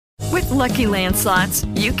Lucky Land Slots,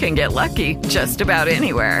 you can get lucky just about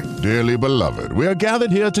anywhere. Dearly beloved, we are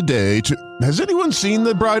gathered here today to... Has anyone seen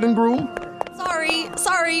the bride and groom?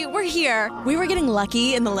 Sorry, we're here. We were getting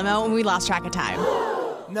lucky in the limo and we lost track of time.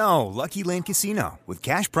 No, Lucky Land Casino, with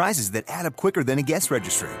cash prizes that add up quicker than a guest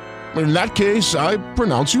registry. In that case, I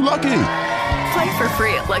pronounce you lucky. Play for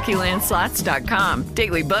free at LuckyLandSlots.com.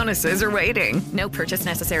 Daily bonuses are waiting. No purchase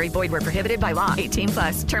necessary. Void where prohibited by law.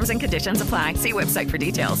 18+. Terms and conditions apply. See website for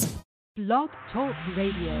details. Blog Talk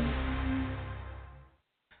Radio.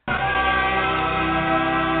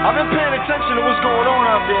 I've been paying attention to what's going on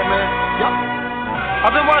out there, man. Yup.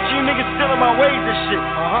 I've been watching you niggas stealing my ways and shit.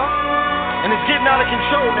 And it's getting out of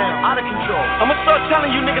control now. Out of control. I'ma start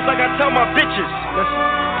telling you niggas like I tell my bitches. Listen.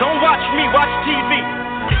 Don't watch me, watch TV.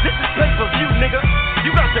 This is pay-per-view, nigga.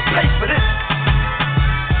 You got to pay for this.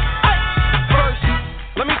 Hey. First,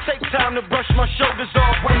 let me take time to brush my shoulders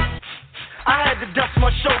off. Wait. I had to dust my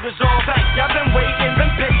shoulders off. Hey, y'all been waiting, been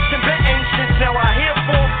patient, been anxious. Now I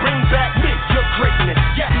herefore bring back me, your greatness.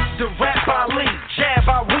 Yes, the rap I lead, jab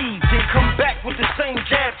I weave, then come back with the same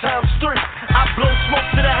jab times 3. I blow smoke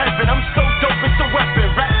to the heaven. I'm so dope, it's a weapon.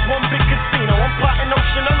 Rap's one big casino. I'm plotting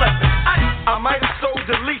Ocean 11. I might have sold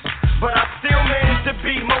the least, but I still managed to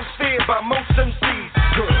be most feared by most MCs.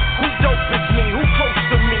 Good. Who dope is me? Who close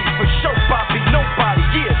to me? For sure, Bobby, nobody.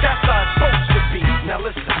 Yeah, that's how it's supposed to be. Now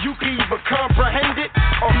listen, you can either comprehend it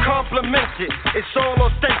or compliment it. It's all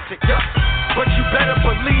authentic, yeah. But you better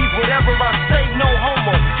believe whatever I say, no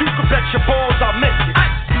homo. You can bet your balls I meant it.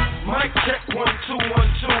 Mic check 1 2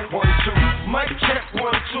 1 2 1 2. Mic check 1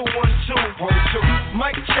 2 1 2 1 2.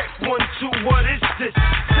 Mic check 1 2. What is this?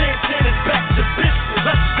 Santana's back to business.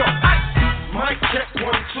 Let's go. Mic check 1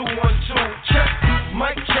 2 1 2. Check.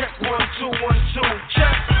 Mic check 1 2 1 2.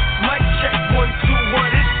 Check. Mic check 1 2.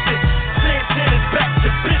 What is this? Santana's back to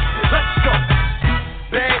business. Let's go.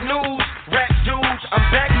 Bad news, rap dudes. I'm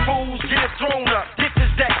back, fools. Get it thrown up. This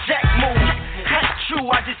is that Jack move. That's true.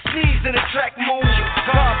 I just sneezed in the track move.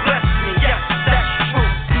 God bless me. Yes, that's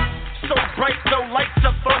true. So bright, so lights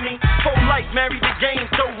up for me. Full life, married the game,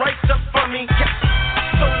 so rights up for me. Yes.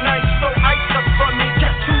 So nice, so ice up for me.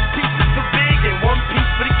 Got 2 pieces for big and 1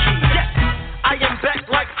 piece for the key. Yes. I am back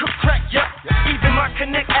like cook crack, yep. Even my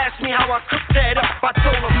connect asked me how I cook that up. I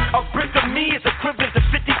told him a brick of me is equivalent to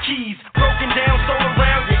 50 keys. Broken down, so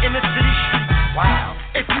around you in the city street. Wow.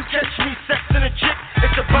 If you catch me sexing a chick,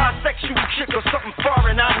 it's a bisexual chick or something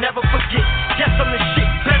foreign I'll never forget. Yes, I'm the shit,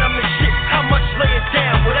 bet I'm the shit. How much lay it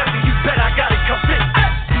down? Whatever you bet, I got it covered.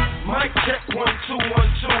 Mic check 1 2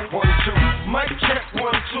 1 2 1 2. Mic check 1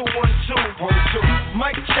 2 1 2 1 2.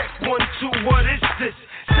 Mic check 1 2. What is this?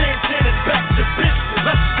 Santana's back to business.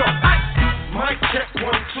 Let's go. Mic check 1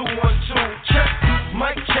 2 1 2. Check.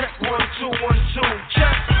 Mic check 1 2 1 2.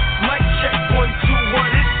 Check. Mic check 1 2. What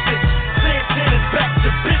is this? Santana's back to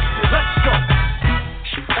business. Let's go.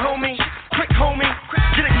 Homie, quick homie,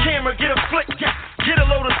 get a camera, get a flick, get a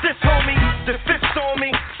load of this homie. The fifth's on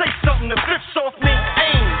me, say something, the fifth's off me.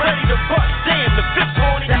 Aim, ready to bust, damn, the fifth's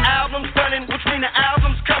horny. The album's running, which mean the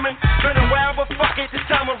album's coming. Been a while, but fuck it, this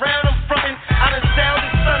time around I'm frontin'. I done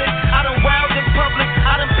sounded stunning, I done wowed in public.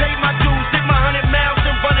 I done paid my dues, did my 100 miles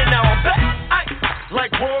and running. Now I'm back,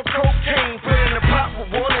 like raw cocaine, put in a pot with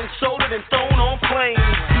water and soda and thrown on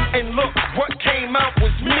flames. And look, what came out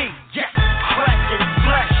was me, yes, cracking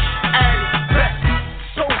flesh at its best.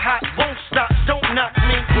 So hot, won't stop, don't knock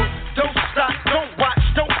me. Don't stop, don't watch,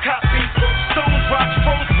 don't copy. Stones watch,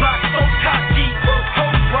 foes block, so cocky.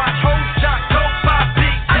 Hoes watch, hoes shot, go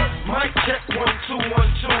Bobby. Mic check 1 2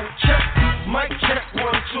 1 2. Check. Mic check 1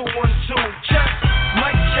 2 1 2. Check.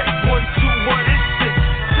 Mic check 1 2. What is this?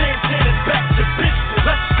 Santana's back to business.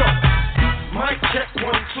 Let's go. Mic check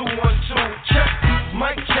 1 2 1 2. Check.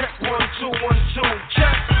 Mic check 1 2 1 2.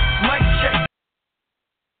 Check. Mic check.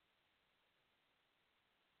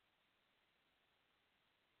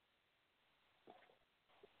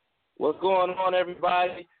 What's going on,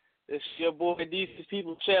 everybody? It's your boy, Decent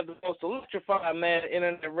People Champ, the most electrifying man,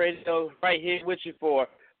 internet radio, right here with you for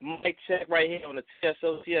Mic Check right here on the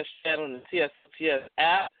TSOTS channel and the TSOTS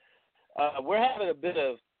app. We're having a bit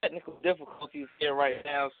of technical difficulties here right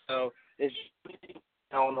now, so it's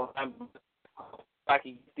I don't know if I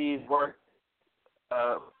can get these work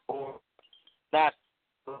or not.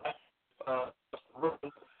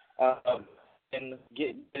 And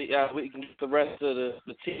get we can get the rest of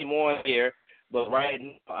the team on here. But right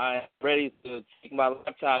now I'm ready to take my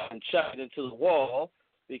laptop and chuck it into the wall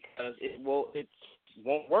because it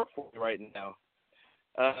won't work for me right now.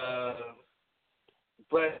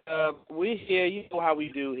 But we here, you know how we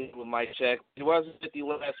do here with Mic Check. It wasn't 50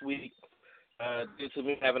 last week. due to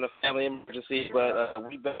me having a family emergency. But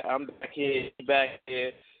I'm back here,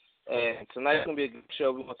 and tonight's gonna be a good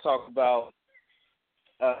show. We're gonna talk about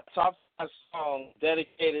top 5 songs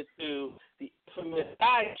dedicated to the infamous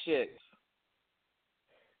side chicks.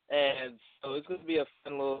 And so it's going to be a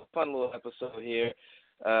fun little episode here.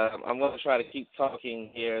 I'm going to try to keep talking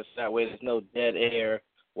here so that way there's no dead air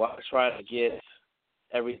while I try to get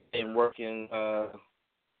everything working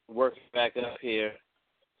back up here.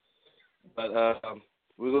 But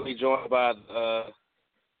we're going to be joined by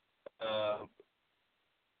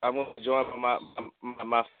I'm going to be joined by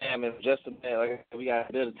my fam in just a minute. Like, we got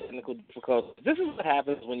a bit of technical difficulties. This is what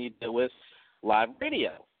happens when you deal with live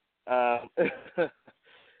radio.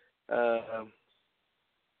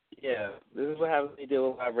 Yeah, this is what happens when you deal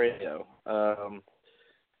with live radio.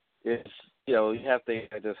 It's, you have things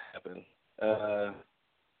that just happen.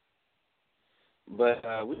 But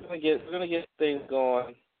we're gonna get things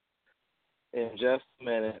going in just a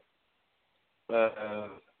minute.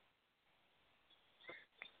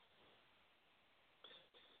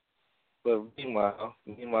 But meanwhile,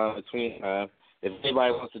 between time, if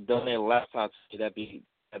anybody wants to donate a laptop to you,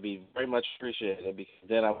 that'd be very much appreciated, because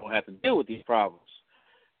then I won't have to deal with these problems.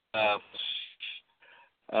 But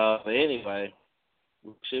anyway,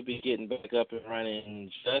 we should be getting back up and running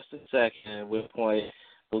in just a second. At which point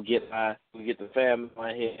we'll get the family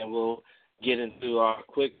on here, and we'll get into our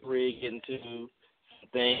quick read, get into some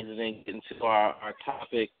things, and then get into our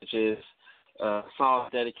topic, which is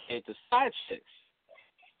songs dedicated to side chicks.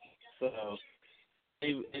 So,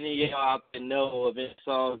 any of y'all out there know of any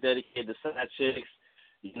songs dedicated to side chicks?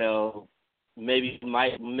 Maybe you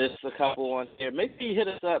might miss a couple on here. Maybe you hit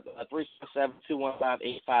us up at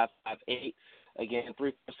 347-215-8558. Again,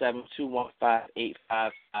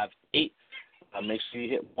 347-215-8558. Make sure you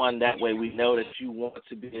hit 1. That way we know that you want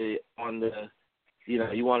to be on the,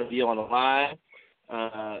 you want to be on the line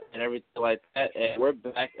and everything like that. And we're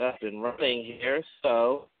back up and running here,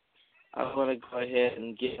 so I'm gonna go ahead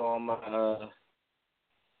and get on my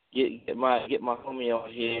get my homie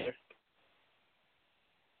on here.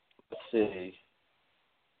 Let's see.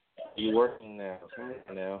 Are you working now? Come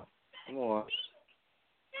on now. Come on.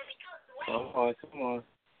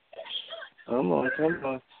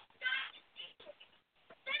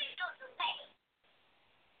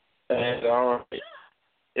 And all right.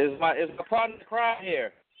 Is my partner in crime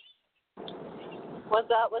here?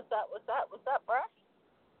 What's up, bro?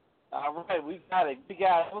 All right, we got it.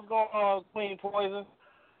 What's going on, Queen Poison?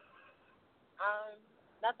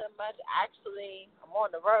 Nothing much. Actually, I'm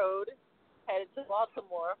on the road, headed to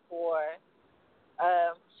Baltimore for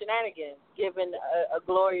Shenanigans, given a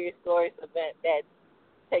glorious event that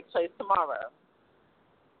takes place tomorrow.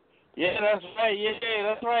 Yeah, that's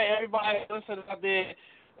right. Everybody listen out there.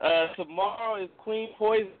 Tomorrow is Queen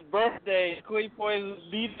Poison's birthday. Queen Poison's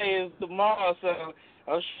birthday is tomorrow, so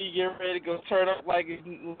I'm sure you get ready to go turn up like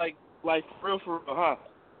for real, huh?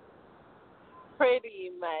 Pretty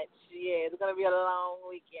much, yeah. It's gonna be a long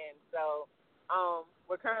weekend. So,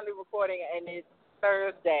 we're currently recording, and it's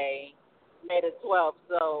Thursday, May the 12th.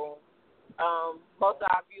 So, most of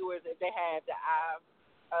our viewers, if they have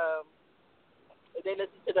if they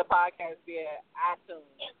listen to the podcast via iTunes,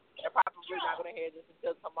 they're probably not gonna hear this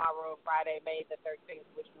until tomorrow, Friday, May the 13th,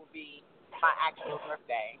 which will be my actual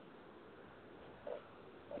birthday.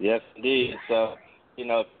 Yes, indeed. So,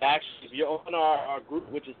 if you're on our group,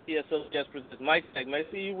 which is TSO Just Presents Mike Tech, make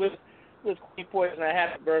sure you with Queen Poison and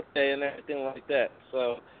happy birthday and everything like that.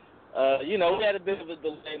 So, we had a bit of a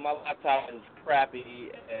delay. My laptop is crappy,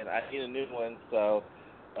 and I need a new one. So,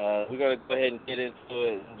 we're going to go ahead and get into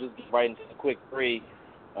it and just get right into the quick 3.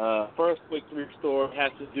 First quick 3 story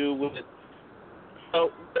has to do with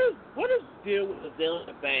what is the deal with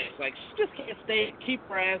Azealia Banks? Like, she just can't keep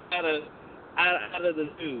her ass out of the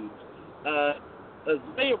news.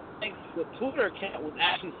 Azealia Banks' Twitter account was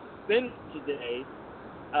actually suspended today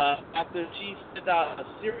after she sent out a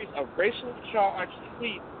series of racially charged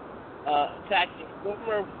tweets attacking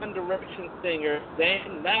former One Direction singer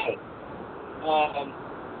Zayn Malik.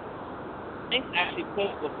 Banks actually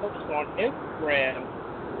posted a post on Instagram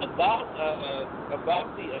about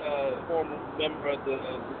the former member of the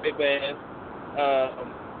boy band,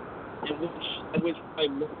 in which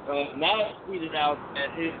Malik tweeted out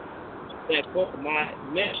that quote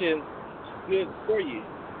mentioned "good for you."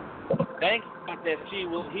 Banks thought that he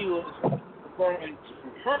was referring to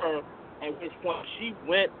her, at which point she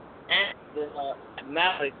went at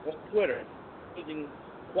Malik on Twitter, using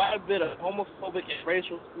quite a bit of homophobic and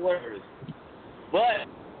racial slurs. But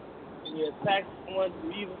when you attack someone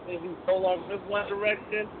who's no longer with One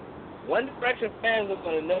Direction fans are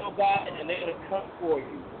going to know about it, and they're going to come for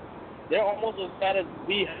you. they're almost as bad as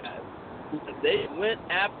Beehive. They went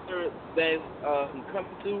after them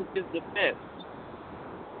coming to his defense.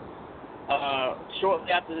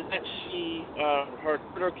 Shortly after that, her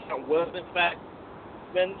Twitter account was in fact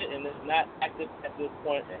suspended and is not active at this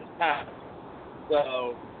point in time.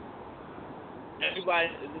 So everybody,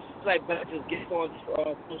 this is like Beth just gets on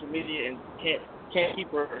social media and can't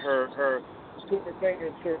keep her Twitter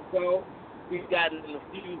fingers to herself. We've gotten in a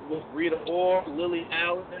feud with Rita Ora, Lily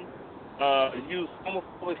Allen, used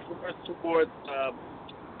homophobic slurs towards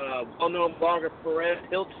well-known blogger Perez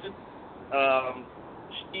Hilton.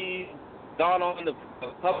 She gone on to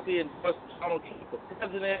publicly endorse Donald Trump for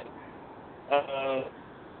president.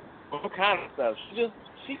 All kind of stuff.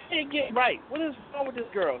 She can't get right. What is wrong with this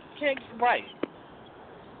girl? She can't get right.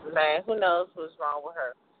 Man, who knows what's wrong with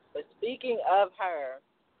her? But speaking of her,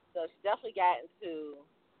 so she definitely got into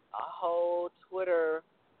a whole Twitter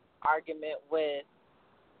argument with,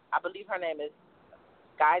 I believe her name is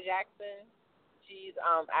Sky Jackson. She's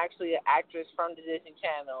actually an actress from the Disney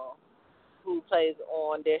Channel who plays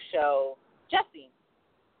on their show Jessie.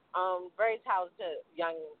 Very talented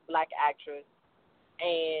young black actress,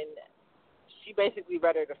 and she basically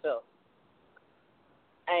read her to filth.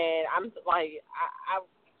 And I'm like,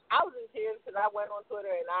 I was in tears because I went on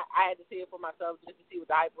Twitter and I had to see it for myself just to see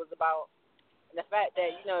what the hype was about. And the fact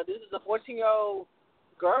that, this is a 14-year-old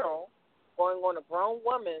girl going on a grown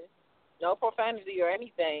woman, no profanity or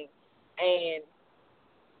anything, and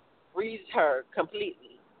reads her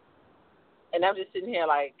completely. And I'm just sitting here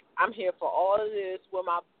like, I'm here for all of this with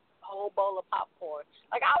my whole bowl of popcorn.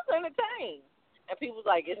 Like, I was entertained. And people's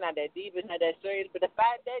like, it's not that deep, it's not that serious. But the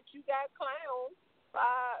fact that you got clowned by,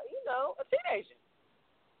 a teenager.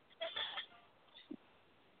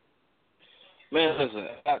 Man, listen,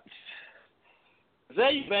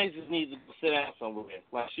 Azealia Banks just needs to go sit down somewhere.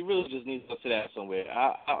 Like, she really just needs to go sit down somewhere.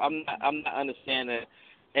 I'm not understanding.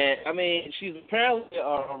 And I mean, she's apparently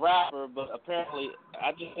a rapper, but apparently,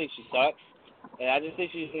 I just think she sucks. And I just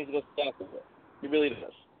think she just needs to go sit down somewhere. She really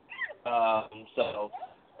does.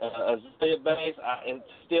 Azealia Banks, it's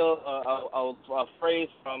still a phrase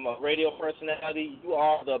from a radio personality. You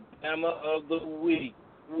are the Bama of the week.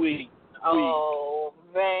 Oh,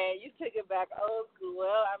 man, you took it back old school.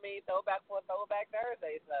 Well, I mean, throwback for Throwback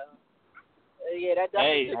Thursday, so. Yeah, that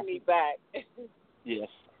definitely took me back. Yes,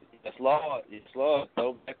 Lord. Yes, Lord.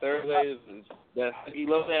 Throwback Thursday is that Huggy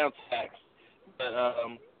Lowdown tax. But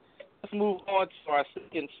let's move on to our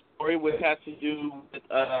second story, which has to do with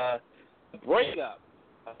a breakup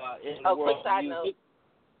in the world of music.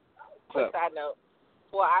 Quick side note.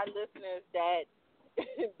 For our listeners that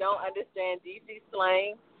don't understand DC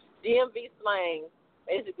slang, DMV slang,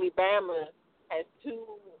 basically Bama has two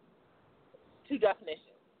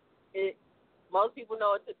definitions. Most people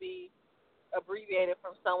know it to be abbreviated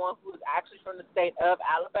from someone who is actually from the state of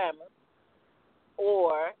Alabama,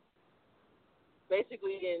 or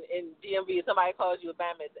basically in DMV, if somebody calls you a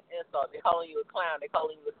Bama, it's an insult. They're calling you a clown. They're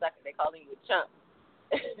calling you a sucker. They're calling you a chump.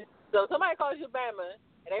 So if somebody calls you a Bama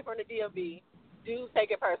and they're from the DMV, do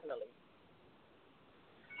take it personally.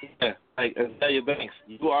 Yeah, like Azealia Banks,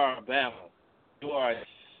 you are a Bama. You are a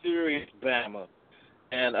serious Bama.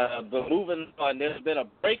 And but moving on, there's been a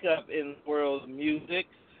breakup in the world of music.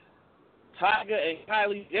 Tyga and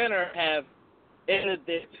Kylie Jenner have ended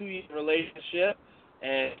their 2-year relationship,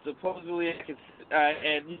 and supposedly,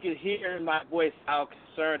 and you can hear in my voice how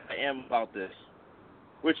concerned I am about this,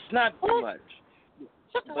 which is not too much.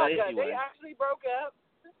 But anyway. They actually broke up.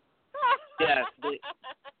 Yes,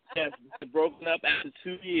 they broken up after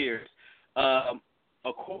 2 years.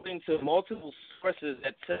 According to multiple sources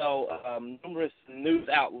that tell numerous news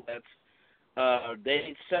outlets,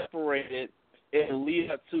 they separated in the lead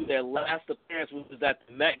up to their last appearance, which was at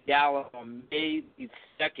the Met Gala on May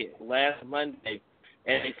 2nd, last Monday,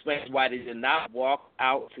 and explains why they did not walk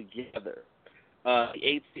out together.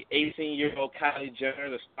 The 18-year-old Kylie Jenner,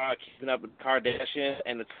 the star of Keeping Up with the Kardashians,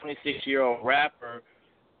 and the 26-year-old rapper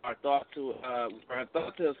are thought to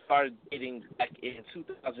have started dating back in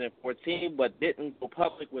 2014, but didn't go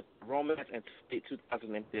public with romance until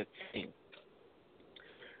 2015.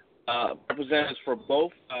 Representatives for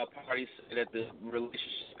both parties say that the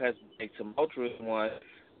relationship has been a tumultuous one,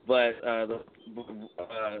 but the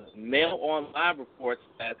Mail Online reports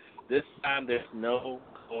that this time there's no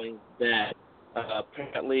going back.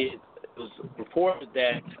 Apparently, it was reported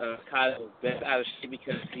that Kylie was bent out of shape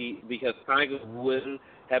because Tyga wouldn't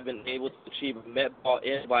have been able to achieve a Met Ball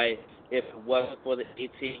invite if it wasn't for the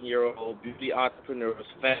 18-year-old beauty entrepreneur's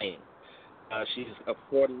fame. She's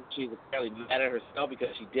apparently mad at herself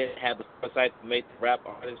because she didn't have the foresight to make the rap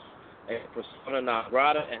artist a persona non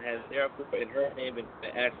grata and has therefore in her name been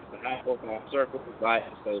access to high-profile circles by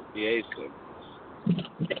association.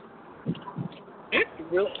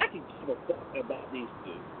 I can give a fuck about these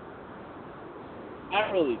two.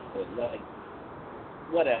 I really could. Like,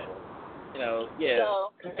 whatever. You know, yeah.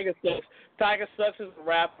 So, Tiger Sucks as a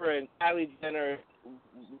rapper and Kylie Jenner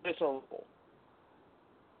miserable.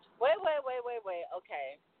 Wait.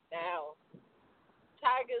 Okay. Now,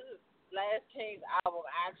 Tiger's Last King's album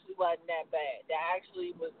actually wasn't that bad. That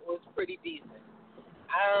actually was pretty decent.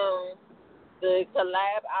 The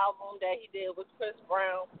collab album that he did with Chris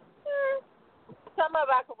Brown, some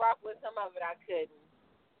of it I could rock with, some of it I couldn't.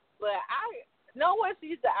 But no one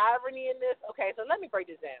sees the irony in this. Okay, so let me break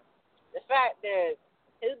this down. The fact that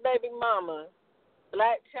his baby mama,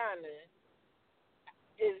 Blac Chyna,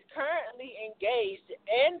 is currently engaged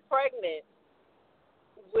and pregnant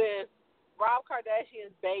with Rob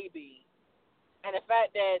Kardashian's baby, and the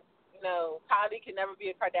fact that, you know, Kylie can never be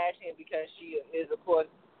a Kardashian because she is, of course,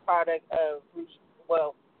 product of,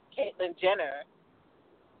 Caitlyn Jenner.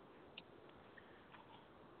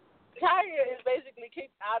 Tiger is basically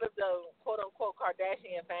kicked out of the quote-unquote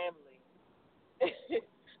Kardashian family.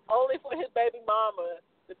 Only for his baby mama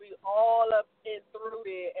to be all up and through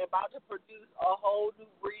there and about to produce a whole new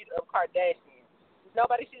breed of Kardashians.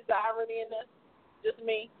 Nobody sees the irony in this? Just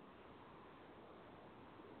me?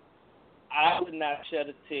 I would not shed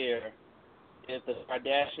a tear if the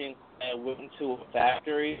Kardashian clan went into a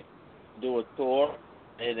factory, do a tour,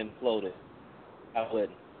 and it imploded. I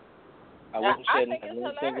wouldn't. I wouldn't shed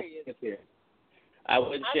one single tear. I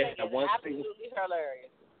wouldn't shed one single. Absolutely hilarious.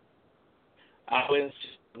 I wouldn't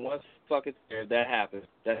shed one fucking tear. That happened.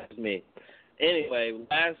 That's me. Anyway,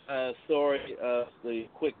 last story of the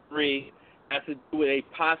quick three has to do with a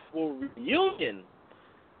possible reunion.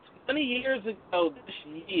 20 years ago this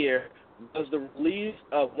year was the release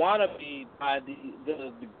of Wannabe by the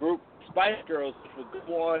group Spice Girls, who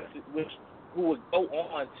would go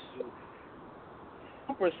on to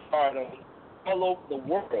superstardom all over the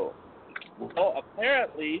world. Well,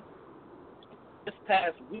 apparently, this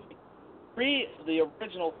past week, 3 of the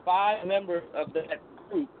original 5 members of that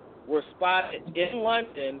group were spotted in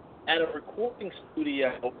London at a recording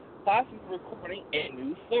studio, possibly recording a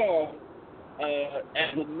new song,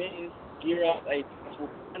 as the men gear up a possible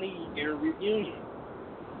 20-year reunion.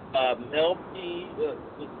 Mel B,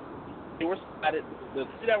 they were spotted. The 2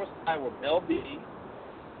 that were spotted were Mel B.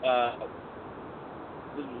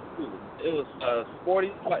 It was Sporty.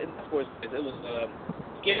 It was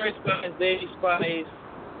Scary Spice, Baby Spice,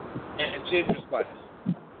 and Ginger Spice.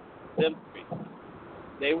 Them 3.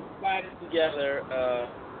 They were spotted together.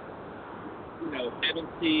 Kevin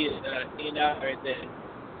T, out everything.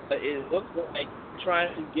 But it looks like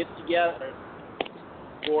trying to get together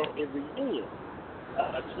for a reunion.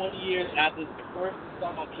 20 years after the first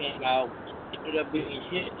song came out, it ended up being a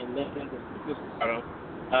hit and led into superstardom.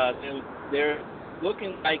 They're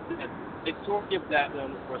looking like that Victoria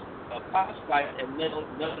Beckham or Pop Spice and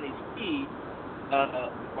Melanie C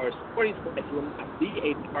or Sporty Spice will not be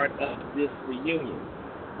a part of this reunion.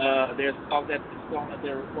 There's talk that the song that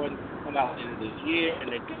they're recording will come out in this year,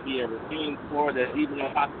 and there could be a reunion tour. There's even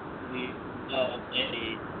a possibility of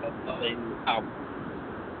a new album.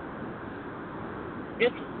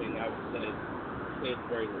 Interesting, I would say. It's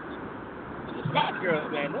very interesting. But the Spice Girls,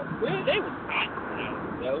 man, they were hot.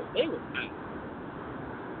 They were hot.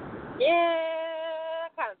 Yeah, I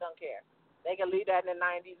kind of don't care. They can leave that in the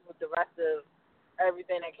 90s with the rest of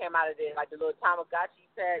everything that came out of there, like the little Tamagotchi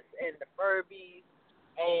pets and the Furbies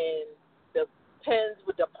and the pins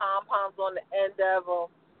with the pom-poms on the end of them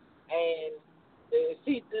and the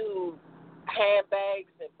see-through handbags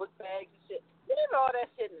and book bags and shit. They did all that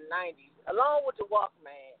shit in the 90s, along with the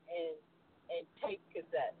Walkman and tape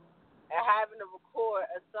cassette. And having to record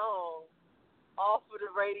a song off of the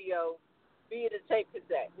radio via the tape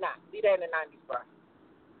cassette. Nah, leave that in the 90s, bro.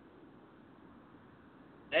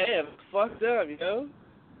 Damn, fucked up, I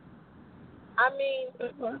mean,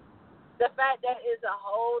 the fact that it's a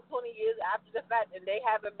whole 20 years after the fact and they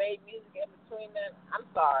haven't made music in between them, I'm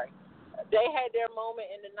sorry. They had their moment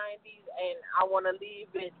in the 90s, and I want to leave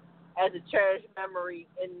it as a cherished memory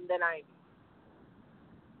in the 90s.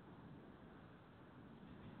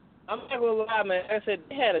 I'm not gonna lie, man. Like I said,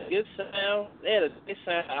 they had a good sound. They had a good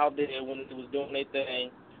sound out there when they was doing their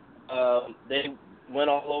thing. They went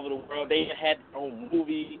all over the world. They had their own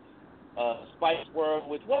movie, Spice World,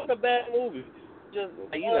 which wasn't a bad movie. Just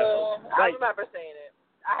I remember saying it.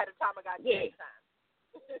 I had a Tamagotchi next time.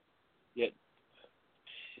 Yeah.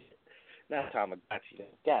 Not Tamagotchi.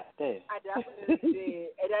 God damn. I definitely did,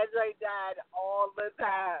 and that Drake died all the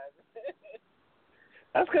time.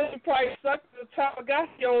 That's because you probably sucked the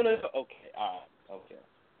Tamagotchi on it. Okay, all right, okay.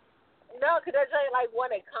 No, because that joint like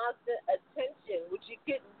wanted constant attention, which you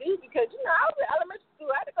couldn't do because, I was in elementary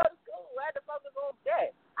school. I had to go to school. I had to focus on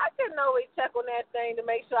that. I couldn't always check on that thing to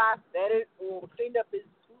make sure I fed it or cleaned up his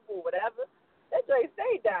poop or whatever. That joint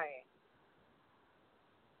stayed dying.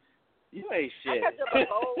 You ain't shit. I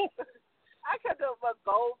kept up a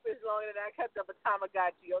goldfish longer than I kept up a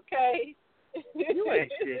Tamagotchi, okay? You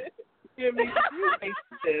ain't shit. You ain't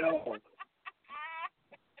shit at all.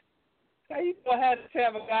 How you gonna have a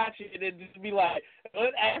Tamagotchi and then just be like,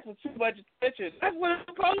 let's ask for too much attention? That's what it's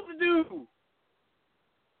supposed to do.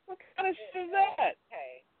 What kind of shit is that?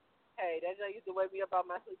 Hey, that just used to wake me up out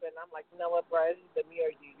my sleep, and I'm like, you know what, bro? It's either me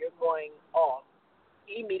or you. You're going off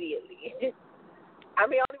immediately. I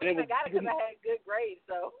mean, only reason I got it because I had good grades,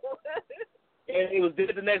 so. And it was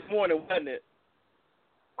dead the next morning, wasn't it?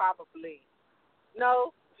 Probably.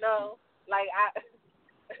 No. Like,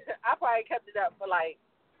 I probably kept it up for, like,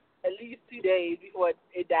 at least 2 days before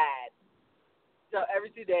it died. So every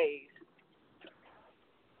 2 days.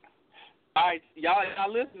 All right, y'all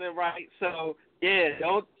listening, right? So yeah,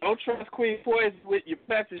 don't trust Queen Poison with your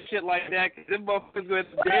pets and shit like that, because them motherfuckers going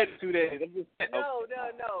to be dead in 2 days. No.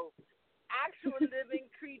 Actual living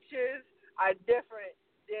creatures are different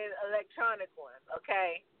than electronic ones.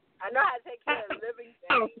 Okay, I know how to take care of living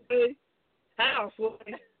things. How,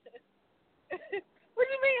 Sway? What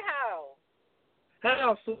do you mean how?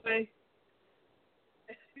 How, Sway?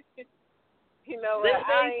 You know what?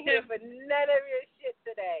 I ain't here for none of your shit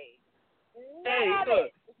today.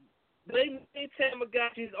 Look. They made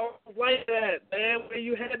Tamagotchis all like that, man, where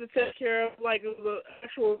you had to take care of like it was an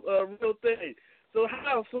actual real thing. So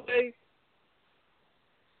how, Sway?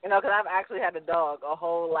 Because I've actually had a dog, a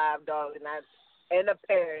whole live dog, and a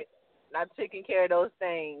parrot, and I've taken care of those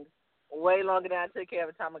things way longer than I took care of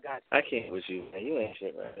a Tamagotchi. I can't with you, man. You ain't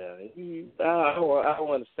shit right now. I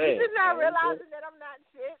don't understand. You're not realizing that I'm not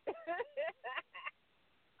shit.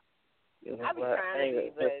 I be trying to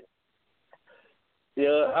be, but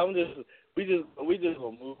yeah, we just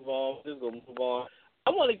gonna move on. I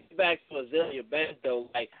want to get back to Azealia Banks though.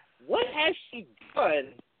 Like, what has she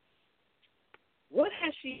done? What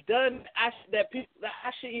has she done that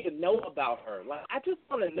I should even know about her? Like, I just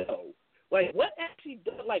want to know. Like, what has she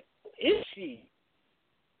done? Like, who is she?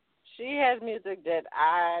 She has music that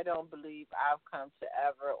I don't believe I've come to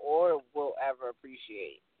ever or will ever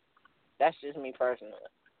appreciate. That's just me personally.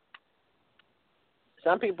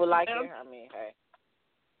 Some people like her. I mean, hey.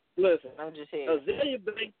 Listen, I'm just here. Azealia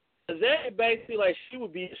Banks feel like she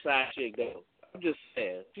would be a side chick, though. I'm just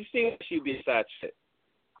saying. She seems like she'd be a side chick.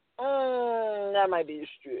 That might be a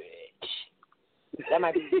stretch. That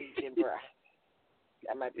might be reaching, bro.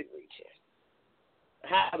 That might be reaching.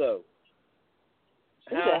 How, though?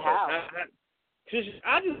 How?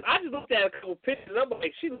 I just looked at a couple pictures. I'm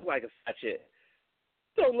like, she looks like a side chick.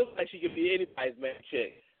 She don't look like she could be anybody's main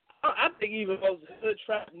chick. I think even those hood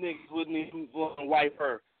trap niggas wouldn't even want to wipe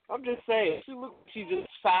her. I'm just saying, she looks like she's just a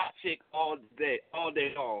side chick all day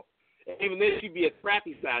long. And even then, she'd be a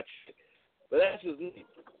crappy side chick. But that's just me.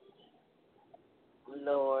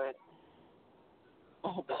 Lord.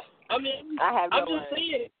 I mean, I'm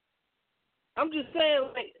just saying,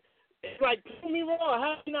 like, it's like, prove me wrong.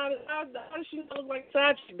 How does she not look like a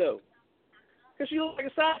side chick, though? Because she looks like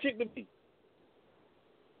a side chick to me.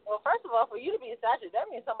 Well, first of all, for you to be a side chick, that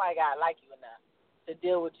means somebody got to like you enough to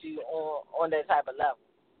deal with you on that type of level.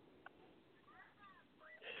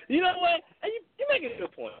 You know what? You make a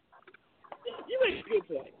good point. You make a good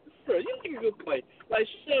point. Bro, you make a good point. Like,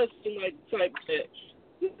 she does seem like the type that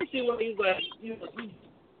you seem like he's like,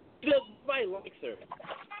 nobody likes her.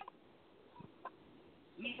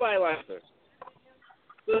 Nobody likes her.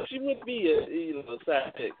 So she would be a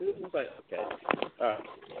side chick. It's like, okay, all right.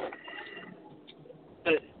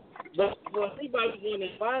 But for anybody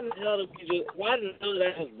wondering, why the hell did I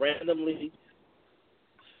just randomly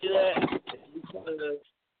see that? Because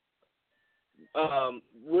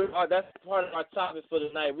that's part of our topic for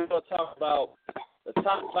tonight. We're gonna talk about the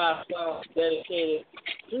top 5 songs dedicated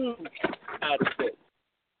to side chicks.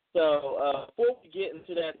 So before we get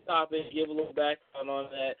into that topic, give a little background on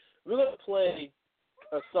that. We're gonna play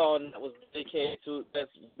a song that was dedicated to,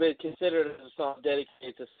 that's been considered as a song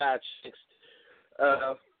dedicated to side chicks.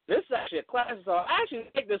 This is actually a classic song. I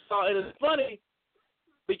actually like this song, and it's funny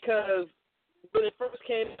because when it first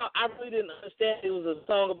came out, I really didn't understand it was a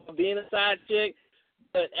song about being a side chick.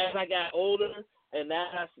 But as I got older, and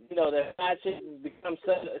now that side chick has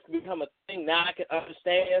become a thing. Now I can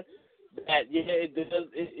understand that it does,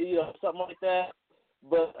 something like that.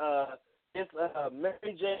 But it's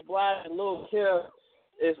Mary J. Blige and Lil Kim,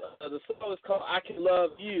 the song is called "I Can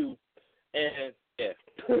Love You," and yeah,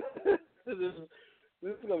 this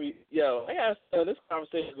is gonna be I gotta say, this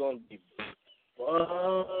conversation is gonna be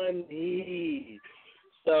funny.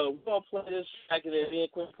 So we're gonna play this track and then me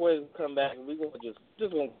and Quinn Poison come back and we're gonna just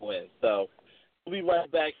gonna go in. So we'll be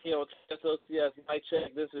right back here on TSOCS Mic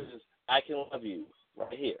Check. This is "I Can Love You"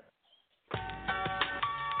 right here.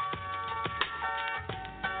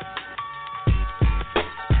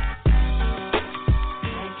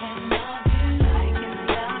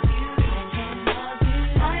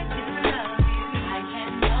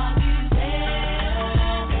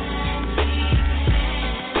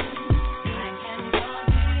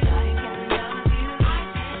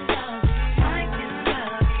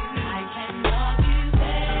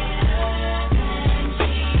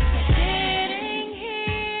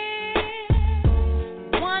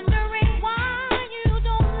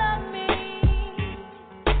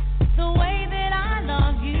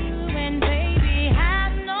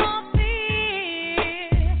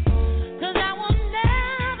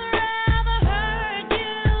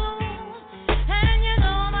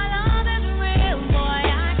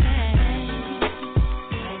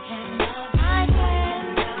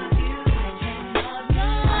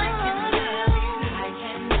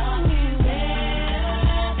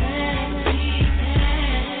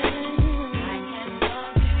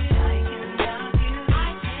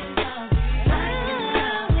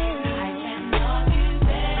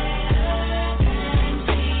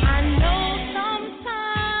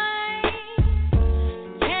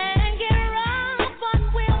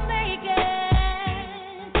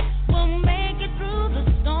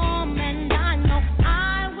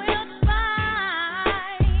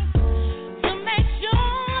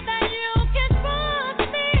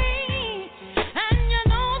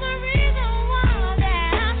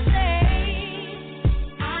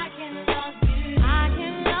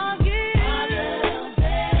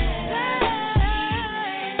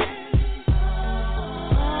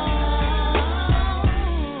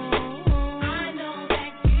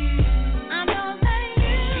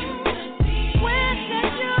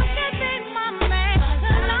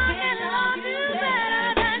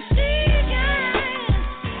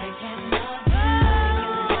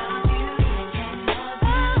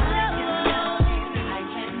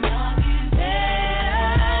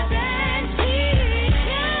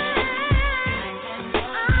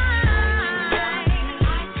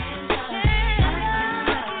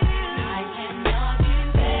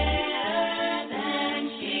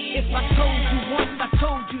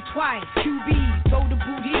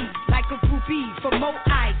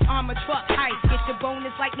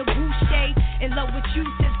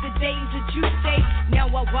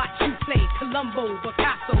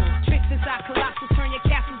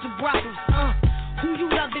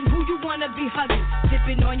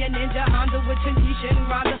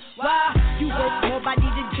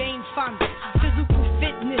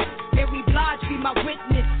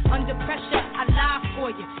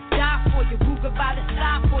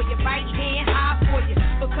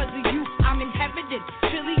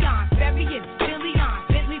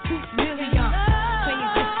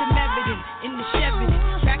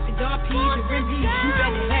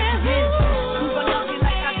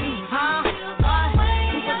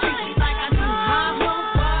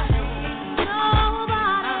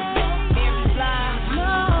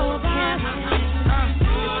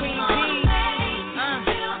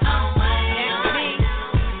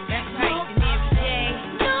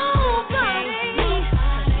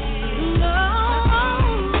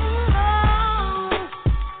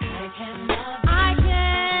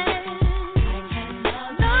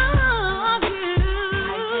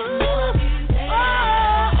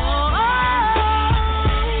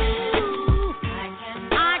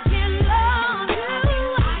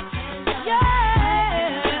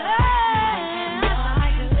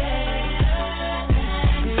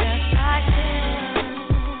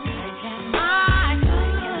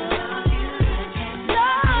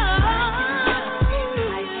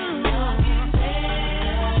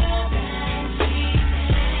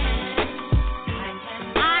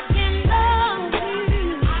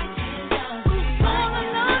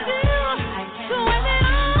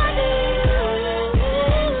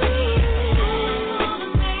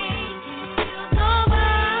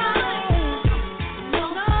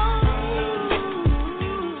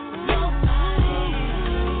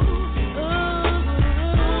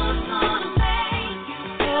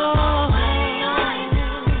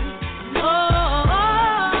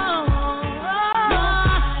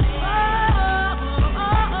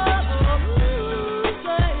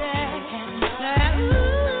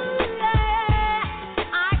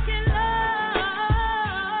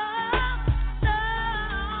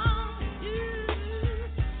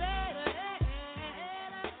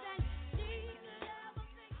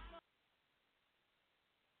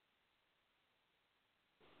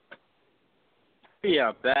 We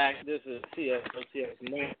are back. This is TSOTX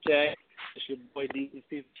Night Check. It's your boy DC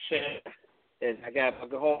People Chat. And I got my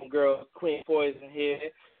homegirl Queen Poison here.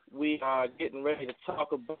 We are getting ready to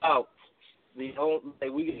talk about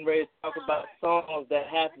songs that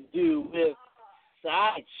have to do with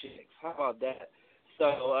side chicks. How about that?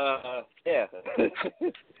 So, yeah.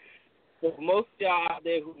 For most of y'all out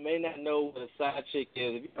there who may not know what a side chick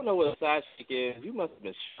is, if you don't know what a side chick is, you must have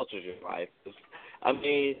been sheltered your life. I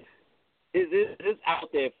mean, it's out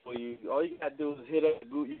there for you. All you gotta do is hit up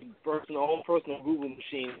your own personal Google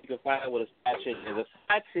machine. You can find out what a side chick is. A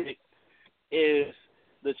side chick is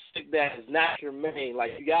the chick that is not your main.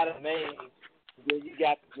 Like, you got a main, then you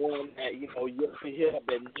got the one that, you hit up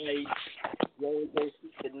at night, you only go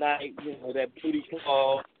see at night, that booty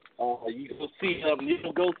call. You go see them. You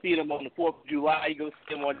don't go see them on the 4th of July. You go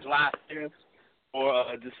see them on July 5th or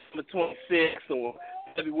December 26th or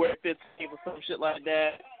February 15th or some shit like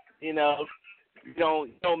that. You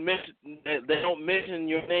don't mention. They don't mention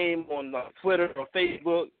your name on Twitter or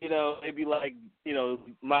Facebook. They be like,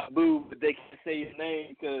 my boo, but they can't say your name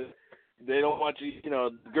because they don't want you,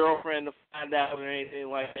 the girlfriend to find out or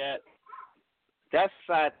anything like that. That's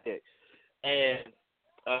side chick. And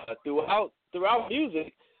throughout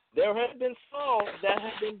music, there have been songs that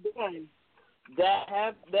have been done that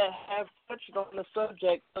have touched on the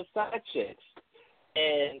subject of side chicks.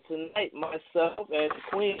 And tonight, myself and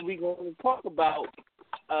Queen, we're going to talk about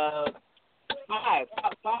top five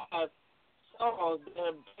songs that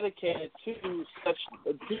are dedicated to such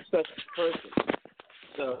a person.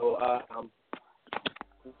 So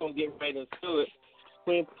we're going to get right into it.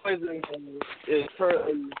 Queen Poison is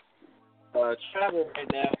currently traveling right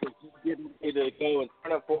now because she's getting ready to go and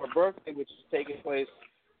turn up for her birthday, which is taking place,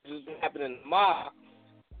 which is happening tomorrow.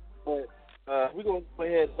 But we're going to go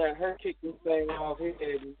ahead and let her kick this thing off here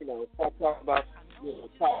and, talk about,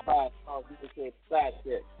 top 5 songs we can say side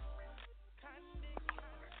chick.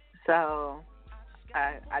 So,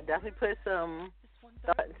 I definitely put some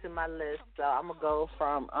thought into my list. So, I'm going to go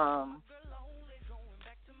from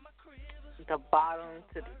the bottom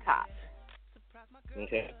to the top.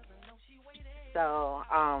 Okay. So,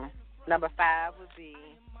 number 5 would be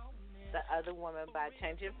The Other Woman by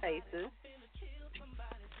Changing Faces.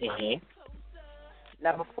 Mm-hmm.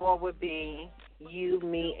 Number 4 would be You,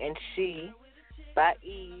 Me, and She by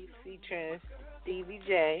Eve featuring Stevie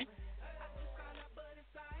J.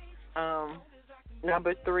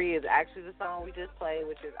 Number 3 is actually the song we just played,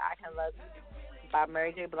 which is I Can Love You by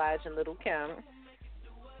Mary J. Blige and Little Kim.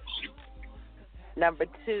 Number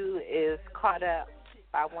 2 is Caught Up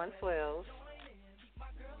by 112.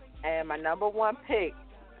 And my number 1 pick,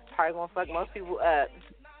 probably going to fuck most people up.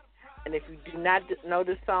 And if you do not know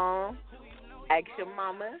the song, ask your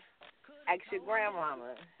mama, ask your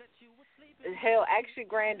grandmama. Hell, ask your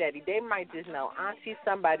granddaddy. They might just know. Auntie,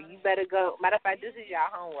 somebody, you better go. Matter of fact, this is your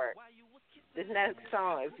homework. This next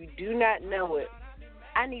song, if you do not know it,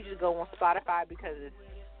 I need you to go on Spotify because it's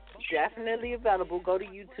definitely available. Go to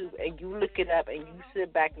YouTube and you look it up and you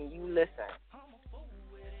sit back and you listen.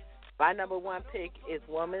 My number 1 pick is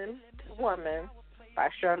Woman to Woman by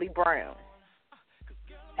Shirley Brown.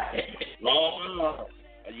 Oh,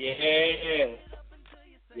 yeah.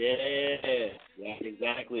 Yeah,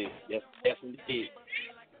 exactly. Yes, indeed.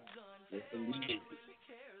 Yes, indeed.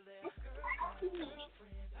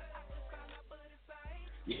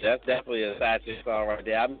 Yeah, that's definitely a side chick song right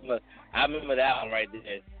there. I remember that one right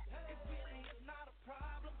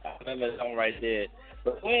there.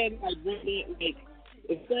 But when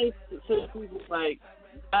if they to people like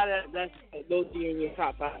that's those are in your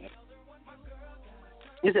top 5.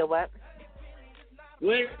 You said what?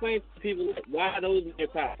 We'll explain to people why those are your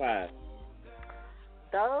top 5.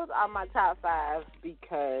 Those are my top 5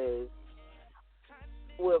 because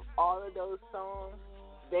with all of those songs,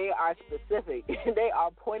 they are specific. They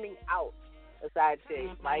are pointing out a side chick.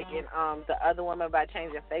 Like in The Other Woman by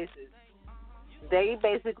Changing Faces, they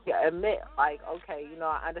basically admit, like, okay,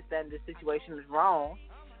 I understand this situation is wrong,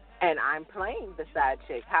 and I'm playing the side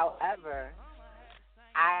chick. However,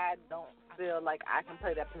 I don't feel like I can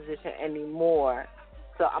play that position anymore.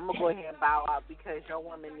 So I'm going to go ahead and bow out because your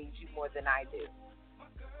woman needs you more than I do.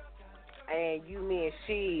 And You, Me, and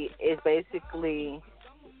She is basically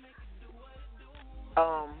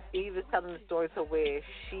Eve is telling the story to where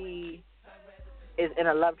she is in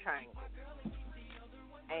a love triangle.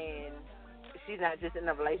 And she's not just in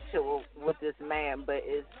a relationship with this man, but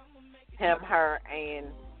it's him, her, and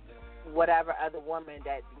whatever other woman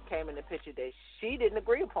that came in the picture that she didn't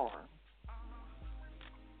agree upon.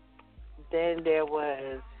 Then there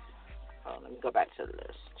was, let me go back to the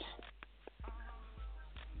list.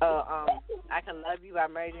 I Can Love You by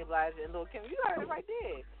Mary J. Blige and Lil Kim. You heard it right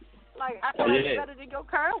there. Like, I feel like it's better than your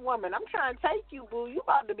current woman. I'm trying to take you, boo. You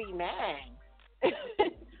about to be 9.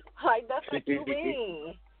 Like, that's what you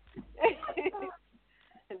mean.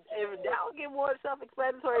 If that don't get more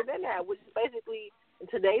self-explanatory than that, which is basically in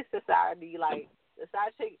today's society, like, the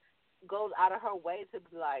side chick goes out of her way to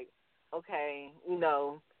be like, okay, you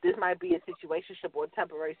know, this might be a situationship or a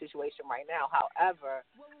temporary situation right now. However,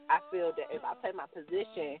 I feel that if I play my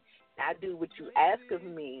position and I do what you ask of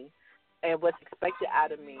me and what's expected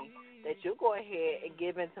out of me, that you'll go ahead and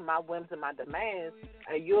give in to my whims and my demands,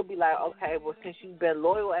 and you'll be like, okay, well, since you've been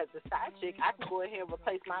loyal as a side chick, I can go ahead and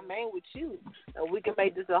replace my main with you, and we can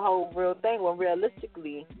make this a whole real thing, when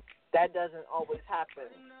realistically, that doesn't always happen.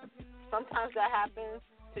 Sometimes that happens.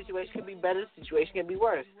 Situation can be better, situation can be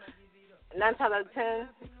worse. 9 times out of 10,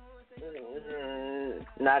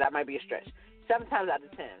 no, that might be a stretch. 7 times out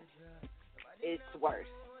of 10, it's worse.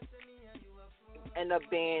 End up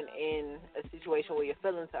being in a situation where your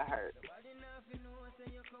feelings are hurt.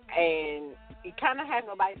 And you kind of have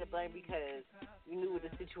nobody to blame because you knew what the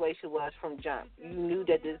situation was from jump. You knew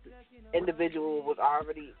that this individual was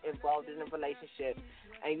already involved in a relationship,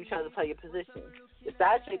 and you tried to play your position. The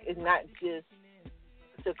side chick is not just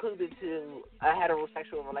secluded to a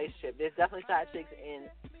heterosexual relationship. There's definitely side chicks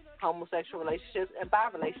in homosexual relationships and bi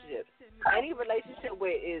relationships. Any relationship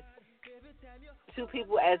where it's 2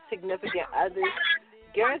 people as significant others,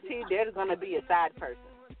 guaranteed there's going to be a side person.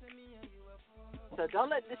 So don't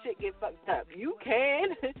let this shit get fucked up. You can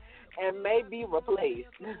and may be replaced.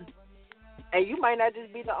 And you might not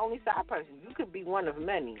just be the only side person. You could be one of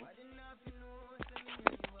many.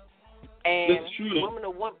 And woman to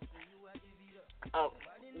woman. Oh,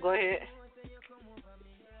 go ahead.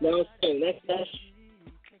 No, that's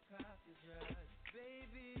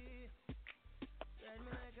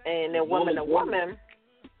and then woman to woman,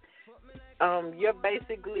 you're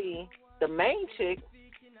basically the main chick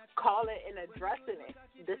calling and addressing it,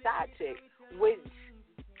 the side chick, which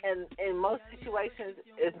in most situations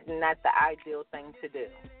is not the ideal thing to do.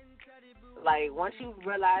 Like, once you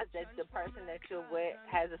realize that the person that you're with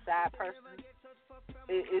has a side person,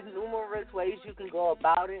 it's numerous ways you can go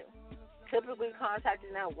about it. Typically,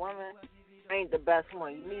 contacting that woman ain't the best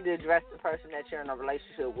one. You need to address the person that you're in a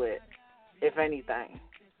relationship with, if anything.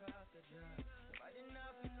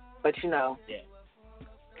 But, you know,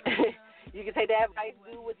 you can take that advice,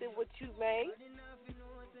 do with it what you may.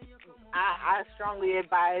 I strongly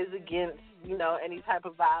advise against, you know, any type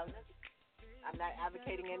of violence. I'm not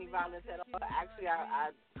advocating any violence at all. Actually,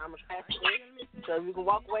 I'm a pacifist. So if you can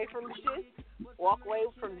walk away from the shit, walk away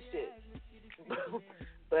from the shit.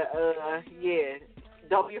 But, yeah,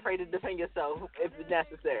 don't be afraid to defend yourself if it's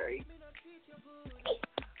necessary.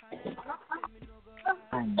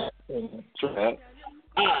 Sure.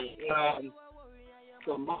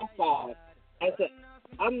 So my 5, I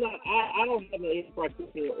don't have any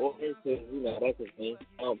particular order, because, you know, that's the thing.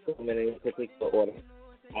 I don't put them in any particular order.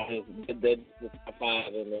 I just did the top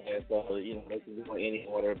 5 in there, so, you know, they can go in any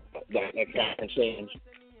order that can change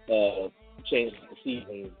the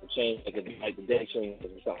season, change like the day changes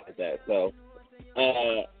or something like that. So,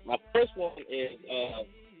 my first one is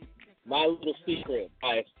My Little Secret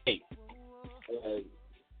by Escape.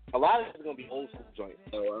 A lot of it is going to be old school joints,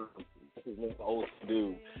 so this is Mr. Old School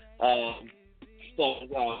Dude.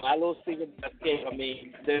 My Little Secret by Escape, I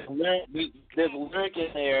mean, there's a lyric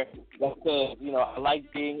in there that says, you know, I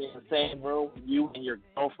like being in the same room with you and your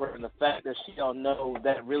girlfriend, and the fact that she don't know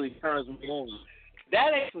that really turns me on.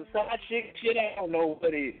 That ain't some side chick shit. I don't know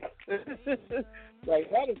what it is. Like,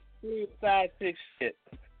 that is true side chick shit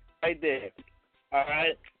right there. All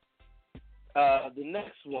right. The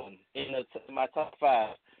next one in my top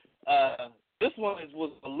 5. This one this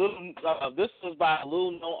was by a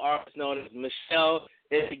little known artist known as Michelle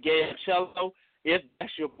Gabriello. If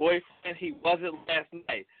that's your boyfriend, he wasn't last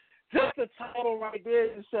night. Just the title right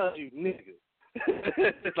there just tells you, nigga.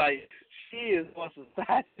 It's like, she is on some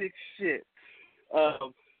side chick shit.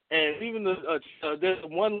 And even there's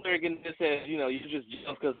one lyric in there that says, you know, you just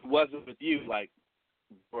jealous because it wasn't with you. Like,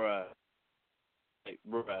 bruh.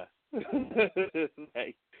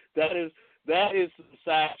 Like, that is some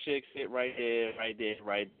side chick shit right there.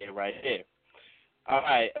 All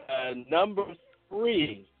right, number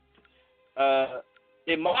 3.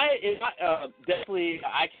 Definitely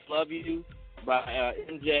I Can Love You by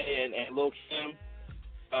MJ and Lil Kim.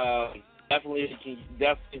 Definitely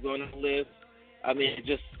go on the list. I mean, it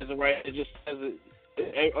just says it right. It just says it.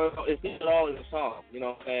 It's not all in the song. You know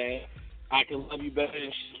what I'm saying? I can love you better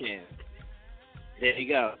than she can. There you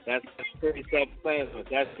go. That's pretty self-explanatory.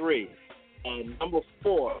 That's 3. Number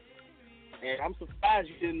 4. and I'm surprised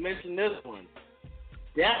you didn't mention this one.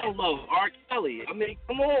 Download R. Kelly. I mean,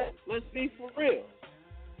 come on, let's be for real.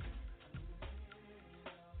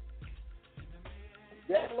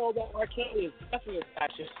 Download that R. Kelly is definitely a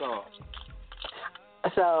fashion song.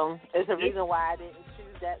 So it's a reason why I didn't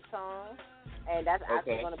choose that song, and that's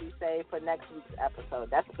actually Okay. going to be saved for next week's episode.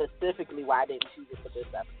 That's specifically why I didn't choose it for this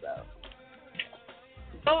episode.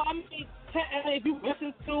 So I mean, if you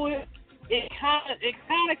listen to it, it kind of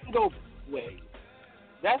can go both ways.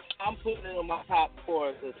 That's I'm putting it on my top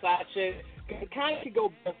four. The side chick, it kind of can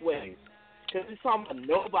go both ways because it's something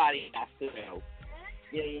nobody has to know.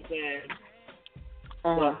 You know what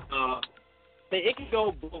I'm saying? But it can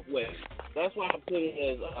go both ways. That's why I'm putting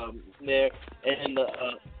it as there. And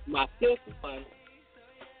my fifth one,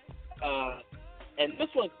 and this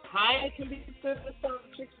one kind of can be considered a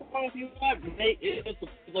side chick song if you want. It just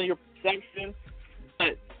depends on your perception.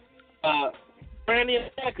 But Brandy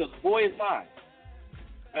and Becca's "Boy Is Mine,"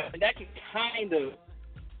 that can kind of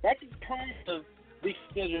be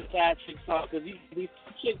considered a side chick song because these two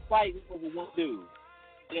chicks fighting over one dude.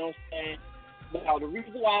 You know what I'm saying? Now, the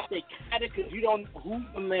reason why I say kind of because you don't know who's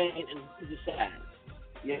the man and who's the side.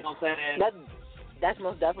 You know what I'm saying? That's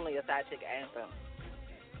most definitely a side chick anthem.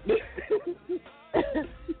 Because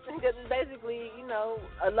it's basically,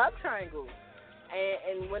 a love triangle.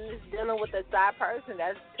 And when it's dealing with a side person,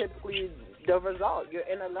 that's typically the result. You're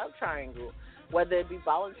in a love triangle, whether it be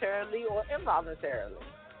voluntarily or involuntarily.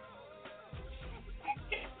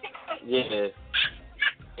 Yeah.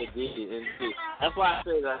 Indeed. That's why I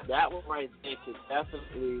say that one right there could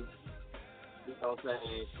definitely, you know what I'm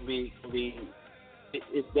saying, can be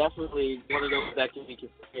it's definitely one of those that can be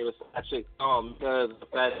considered a side chick song because of the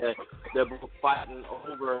fact that they're both fighting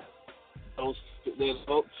over there's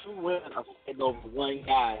both two women are fighting over one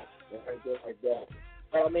guy and everything like that.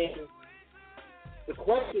 But I mean, the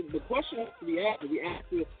question has to be asked, in the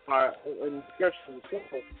discussion is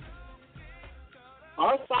simple.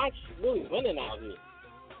 Are side chicks really winning out here?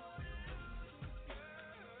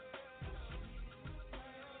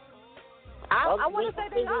 I want to say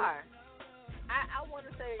they are. I want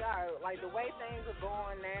to say they are. Like, the way things are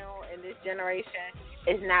going now in this generation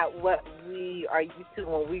is not what we are used to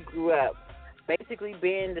when we grew up. Basically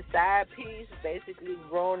being the side piece, basically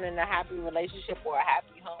growing in a happy relationship or a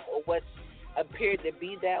happy home or what appeared to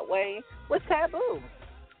be that way was taboo.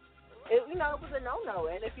 It was a no-no.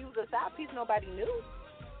 And if you was a side piece, nobody knew.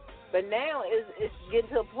 But now it's getting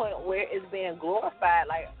to a point where it's being glorified.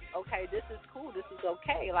 Like, okay, this is cool. This is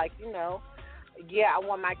okay. Like, yeah, I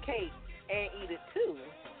want my cake and eat it too.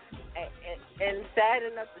 And sad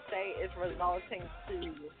enough to say, it's resulting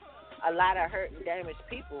to a lot of hurt and damaged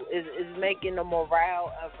people. Is making the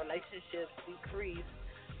morale of relationships decrease,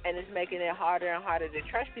 and it's making it harder and harder to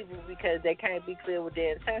trust people because they can't be clear with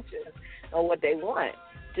their intentions or what they want.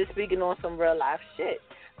 Just speaking on some real life shit.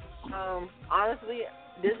 Honestly,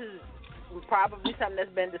 this is probably something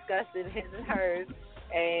that's been discussed in His and Hers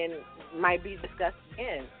and might be discussed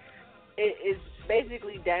again. It is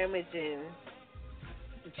basically damaging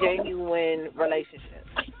genuine relationships,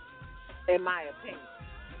 in my opinion.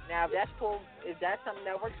 Now, if that's cool, if that's something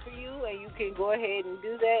that works for you and you can go ahead and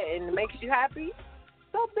do that and it makes you happy,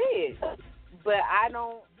 so be it. But I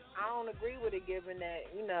don't agree with it, given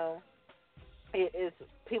that it is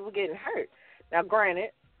people getting hurt. Now,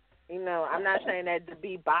 granted, I'm not saying that to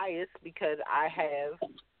be biased because I have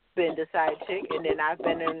been the side chick and then I've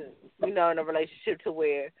been in a relationship to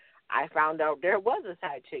where I found out there was a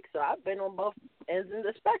side chick. So I've been on both ends of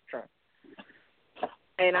the spectrum.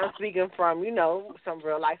 And I'm speaking from, some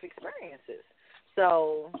real life experiences.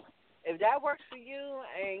 So if that works for you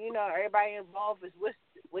and, everybody involved is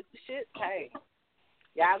with the shit, hey,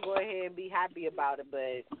 y'all go ahead and be happy about it,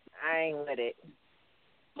 but I ain't with it.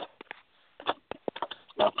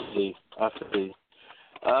 I see.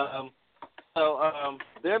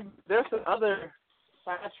 There's some other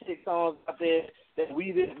side chick songs out there that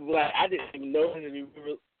we didn't I didn't even know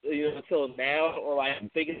until now, or like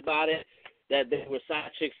thinking about it, that they were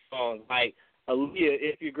side chick songs like Aaliyah,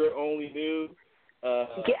 "If Your Girl Only Knew."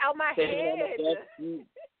 Get out my head.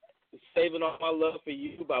 Saving All My Love for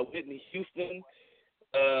You by Whitney Houston.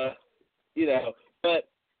 But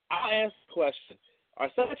I'll ask the question: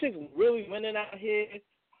 are side chicks really winning out here?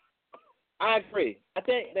 I agree. I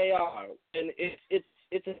think they are, and it's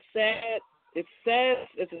a sad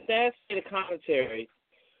state of commentary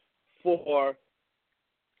for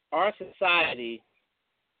our society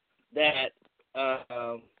that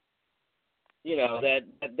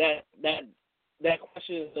that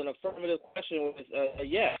question is an affirmative question with a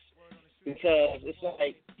yes, because it's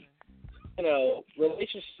like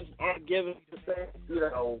relationships aren't given the same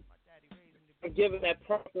given that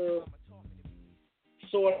proper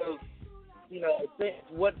sort of,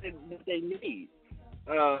 what they need.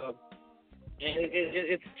 And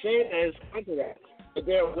it's a shame that it's come to that. But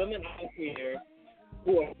there are women out here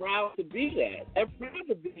who are proud to be that. They're proud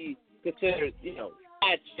to be considered,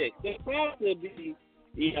 fat chicks. They're proud to be,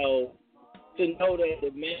 to know that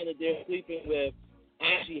the man that they're sleeping with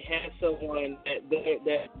actually has someone that they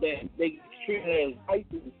get treated as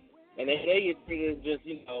wifey, and they get treated as just,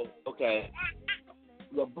 okay,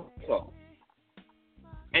 the book.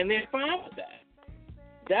 And they're fine with that.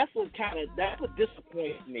 That's what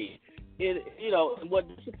disappoints me. What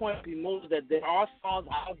disappoints me most is that there are songs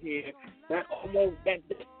out here that almost that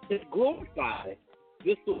glorify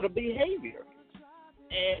this sort of behavior,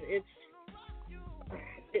 and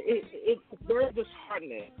it's very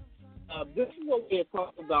disheartening. This is what we have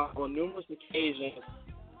talked about on numerous occasions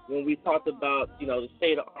when we talked about the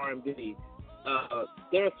state of R&B.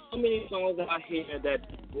 There are so many songs out here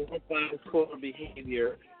that glorify this sort of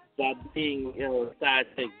behavior, that being side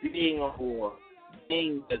chick, being a whore,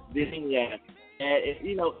 being this, being that, and it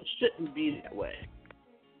shouldn't be that way.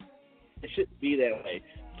 It shouldn't be that way.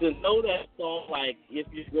 To know that song, like If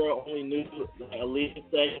Your Girl Only Knew, a Lisa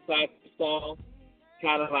side chick song,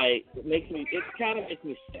 kind of makes me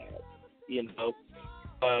sad.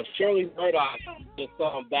 Shirley Murdoch did a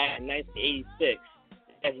song back in 1986,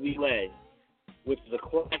 As We Lay, which is a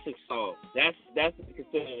classic song. That's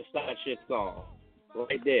considered a side chick song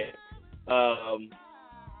right there. A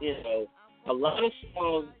lot of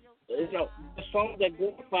songs, the songs that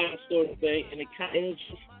glorify the sort of thing, and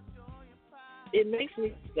it makes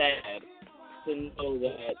me sad to know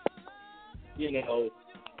that,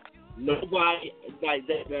 nobody, like,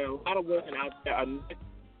 there are a lot of women out there are,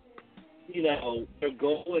 their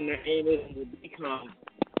goal and their aim is to become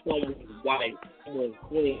someone's wife, someone's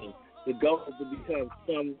queen. The goal is to become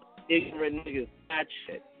some ignorant nigga's side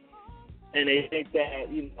chick. And they think that,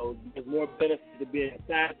 there's more benefit to being a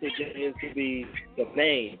side chick than it is to be the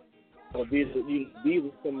main, or be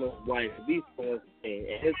with someone's wife, to be someone's main.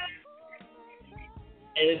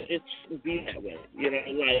 And it shouldn't be that way.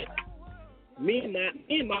 Like, me and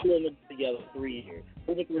my woman together over 3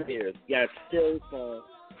 years, got still songs,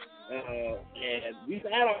 and we've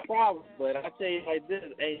had our problems, but I tell you like this,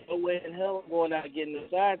 ain't no way in hell I'm going out and getting a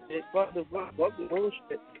side chick. Fuck the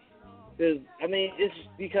bullshit. Because, it's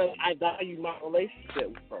because I value my relationship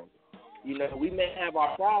with her. We may have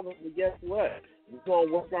our problems, but guess what? We're going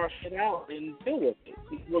to work our shit out and deal with it.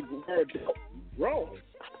 We're grown.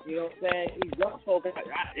 You know what I'm saying? These young folk,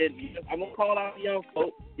 I'm going to call out the young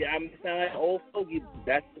folk. Yeah, I'm going to sound like old fogey.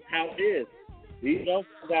 That's just how it is. These young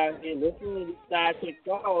folk out here listening to these side chick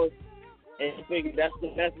songs and figure that's the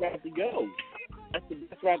best route to go. That's the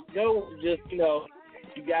best route to go. Just, you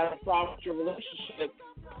got a problem with your relationship.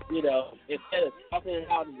 Instead of talking it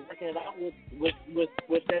out and working it out with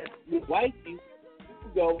that wifey, you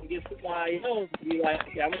can go and get somebody else and be like,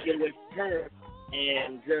 okay, I'm going to get away from her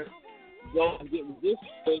and just go and get with this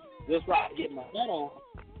chick, just right to get my head on,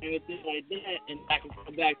 everything like that, and I can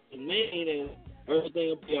come back to the main and everything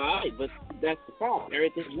will be all right. But that's the problem.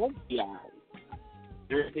 Everything won't be all right.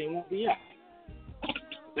 Everything won't be all right.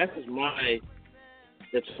 That's just my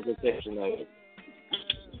interpretation of it.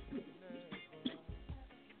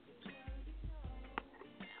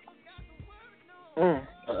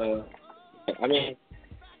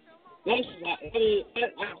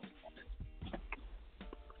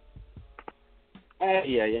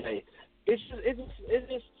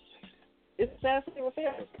 It's a sad state of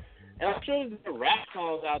affairs. And I'm sure there are rap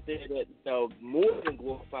songs out there that more than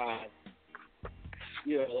glorify,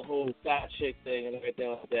 the whole side chick thing and everything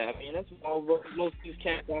like that. That's all most of these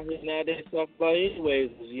cats out here nowadays talk about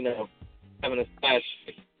anyways, is having a side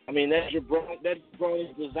chick. That's your brother's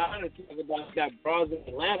designer talking about got bras in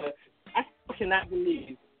Atlanta. I still cannot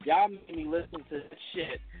believe y'all made me listen to that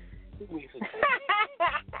shit 2 weeks ago.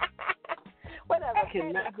 Whatever. I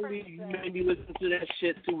cannot believe you made me listen to that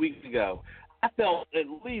shit 2 weeks ago. I felt at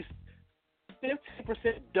least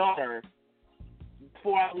 15% dumber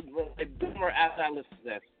before I was dumber after I listened to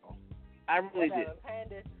that song. I really did.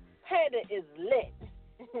 Panda is lit.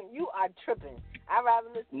 You are tripping. I'd rather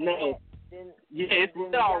listen to that.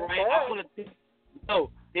 It's all right.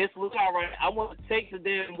 It's all right. I want to take the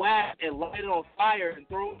damn wax and light it on fire and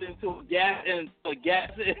throw it into a gasoline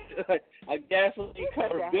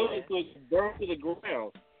covered building so it burns to the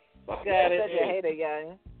ground. Fuck out of here. You're such a hater,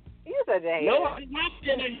 young. You're such a hater. No, I'm not a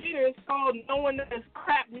hater. It's called knowing that it's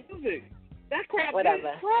crap music. That crap music is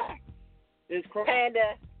crap. It's crap.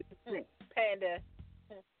 Panda.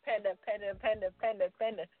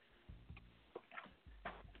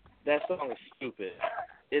 That song is stupid.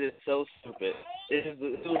 It is so stupid. It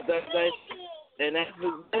was that, and that's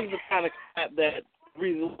the kind of crap that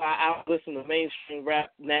reason why I don't listen to mainstream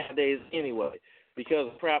rap nowadays anyway, because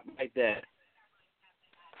of crap like that.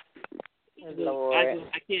 Lord. I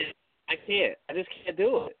can't. I just can't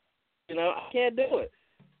do it. You know, I can't do it.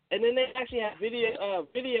 And then they actually had video.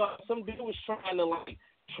 Some dude was trying to like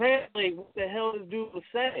translate what the hell this dude was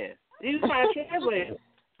saying. He was trying to translate it,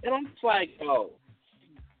 and I'm just like, oh,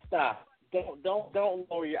 stop. Don't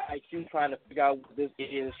lower your IQ trying to figure out what this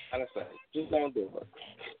idiot is trying to say. Just don't do it.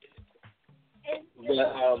 But there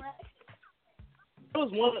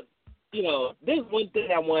was one, there's one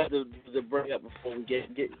thing I wanted to bring up before we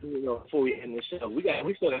get before we end the show. We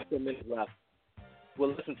still got 10 minutes left.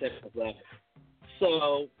 Well, less than 10 minutes left.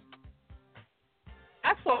 So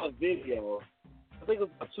I saw a video. I think it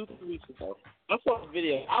was about 2-3 weeks ago. I saw a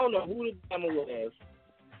video. I don't know who the demo was.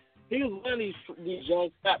 He was one of these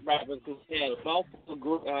young fat rappers who had a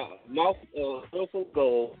mouthful of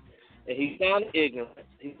gold, and he sounded ignorant.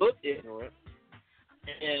 He looked ignorant,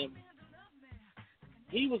 and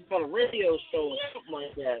he was on a radio show or something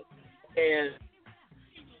like that. And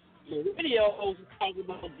the radio host was talking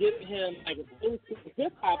about giving him like a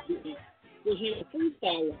hip hop beat that he was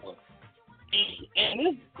freestyle on. And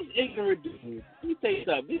this ignorant dude, let me tell you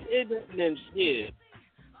something. This ignorant shit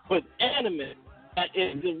was animate. That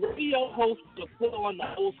if the radio host would put on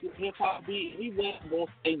the old school hip hop beat, he wasn't going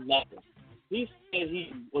to say nothing. He said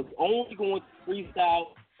he was only going to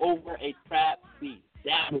freestyle over a trap beat.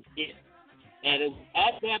 That was it. And it was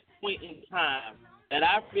at that point in time that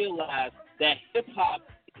I realized that hip hop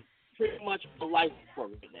is pretty much on life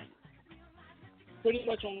support right now. Pretty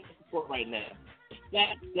much on life support right now.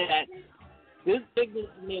 That this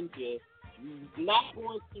ignorant ninja is not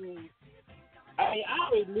going to. I mean, I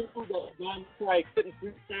already knew that Don probably couldn't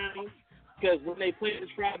freestyle because when they played the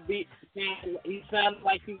trap beat, he sounded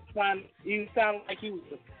like he was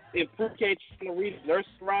in pre-K trying to read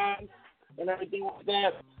nursery rhymes and everything like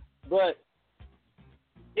that. But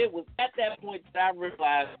it was at that point that I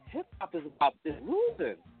realized hip hop is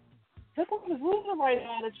losing. Hip hop is losing right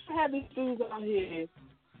now. That you have these dudes out here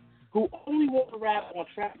who only want to rap on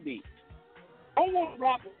trap beats, only want to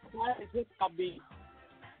rap on classic hip hop beats.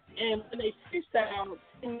 And when they freestyle,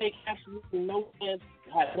 they make absolutely no sense,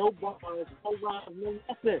 have no bars, no rhymes, no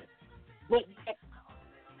nothing. But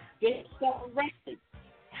they sell records.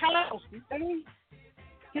 How, man?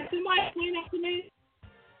 Can somebody explain that to me?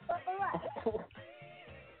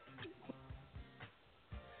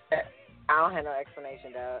 I don't have no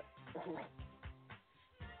explanation, dog.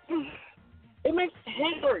 It makes my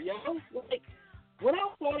head hurt, yo. Like, when I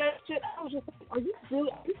saw that shit, I was just like, are you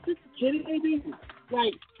just kidding me?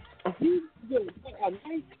 Like, you get a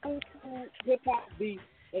nice old hip hop beat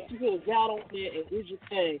and you could have got on there and did your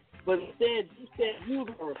thing, but instead you said you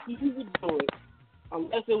were refusing to do it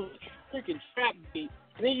unless it was a freaking trap beat.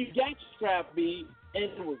 And then you got your trap beat and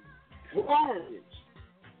it was garbage.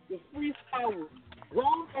 The freestyle was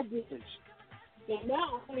garbage. So not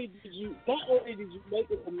only did you make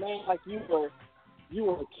it a man like you were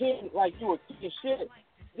a king, like you were king shit,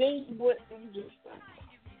 then you went and you just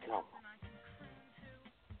God.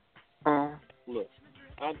 Look,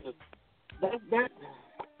 I just that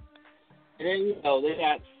and then they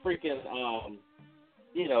got freaking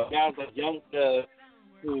guys like Young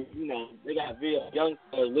who they got Young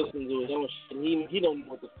listening to his own shit and he don't know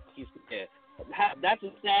what the fuck he's saying. That's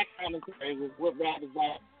a sad commentary with what rap is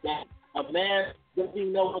like, that a man doesn't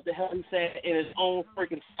even know what the hell he's saying in his own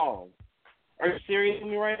freaking song. Are you serious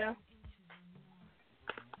with me right now?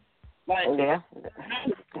 Like, yeah.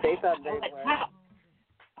 Say something. Like,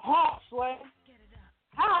 how, Sway?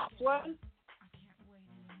 How, Sway?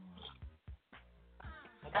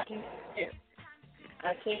 I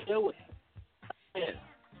can't do it.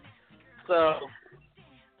 So,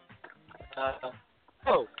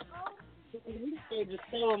 we can just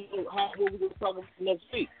tell them what we're going to talk about next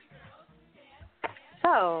week.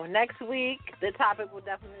 So, next week, the topic will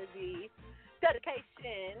definitely be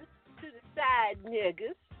dedication to the side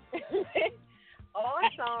niggas. All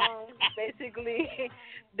songs, basically,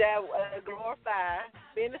 that glorify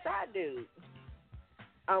being a side dude.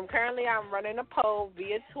 Currently, I'm running a poll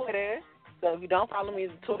via Twitter. So, if you don't follow me,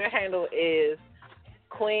 the Twitter handle is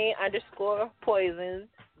Queen_Poison,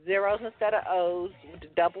 zeros instead of O's, with the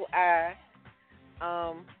double I.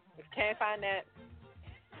 If you can't find that,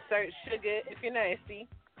 search Sugar if you're nasty.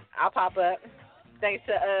 I'll pop up. Thanks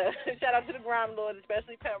to shout out to the Grime Lord,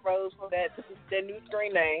 especially Pimp Rose for that new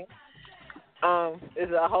screen name.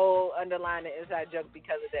 There's a whole underlying inside joke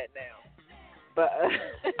because of that now.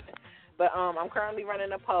 But I'm currently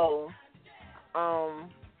running a poll.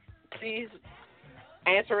 Please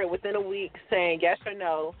answer it within a week saying yes or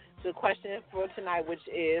no to the question for tonight, which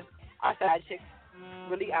is, are side chicks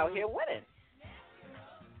really out here winning?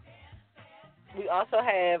 We also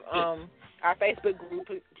have our Facebook group.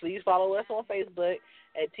 Please follow us on Facebook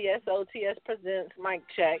at TSOTS Presents Mic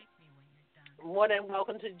Check. More than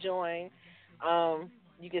welcome to join.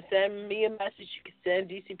 You can send me a message. You can send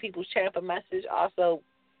DC People's Champ a message. Also,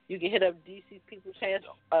 you can hit up DC People's Champ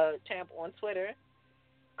on Twitter.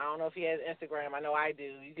 I don't know if he has Instagram. I know I do.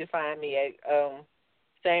 You can find me at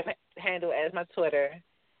same handle as my Twitter.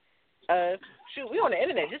 Shoot, we on the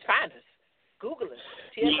internet. Just find us. Google us.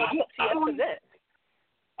 TS Presents.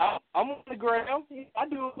 I'm on the gram. I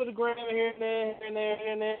do it for the gram here and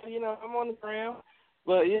there. You know, I'm on the gram.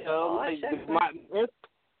 But, you know,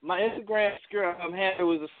 my Instagram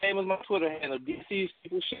handle is the same as my Twitter handle, DC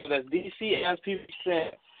People Champ. That's DC as People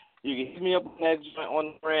Champ. You can hit me up on that joint on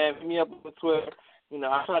the gram, hit me up on Twitter. You know,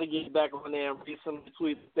 I try to get back on there and read some of the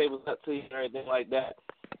tweets if they was up to you and everything like that.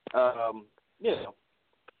 You know,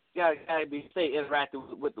 gotta stay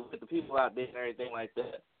interactive with the people out there and everything like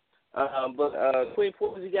that. But Queen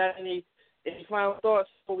Pools, you got any final thoughts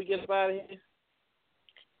before we get up out of here?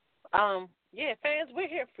 Yeah, fans, we're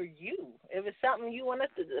here for you. If it's something you want us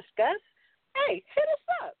to discuss, hey, hit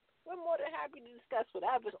us up. We're more than happy to discuss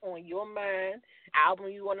whatever's on your mind. Album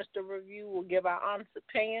you want us to review, we'll give our honest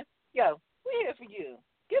opinion. Yo, we're here for you.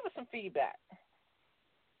 Give us some feedback.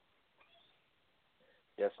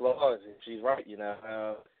 Yes, Lord, she's right, you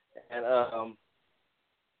know. And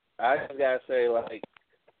I just gotta say, like,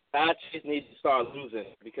 side chicks need to start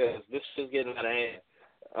losing because this shit's getting out of hand.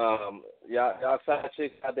 Y'all side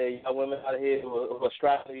chicks out there, y'all women out here who are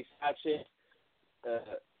striving to be side chicks.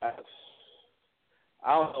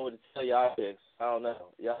 I don't know what to tell y'all chicks. I don't know.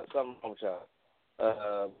 Y'all something wrong with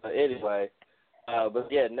y'all. But anyway, but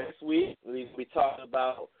yeah, next week we'll be talking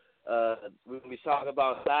about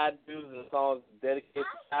side dudes and songs dedicated to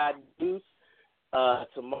side dudes.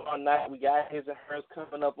 Tomorrow night we got His and Hers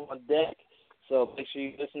coming up on deck. So make sure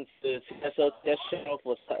you listen to the TSOTS channel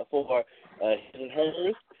for His and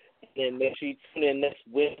Hers. And make sure you tune in next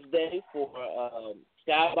Wednesday for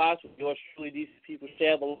Skybox with yours truly, DC People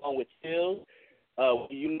Champ, along with Tills.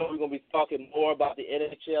 You know we're going to be talking more about the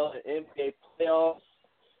NHL and NBA playoffs,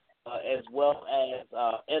 as well as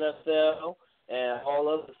NFL and all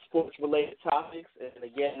other sports-related topics. And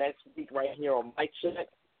again, next week right here on Mic Check,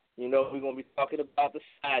 you know we're going to be talking about the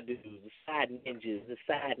side dudes, the side ninjas, the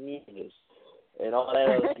side ninjas, and all that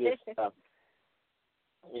other good stuff.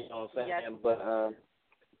 You know what I'm saying? Yes.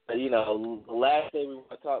 But you know, the last thing we want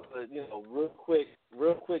to talk, you know, real quick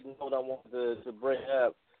note I wanted to bring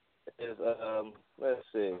up is, let's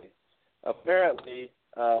see. Apparently,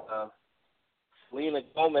 Selena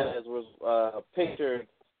Gomez was pictured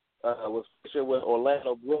with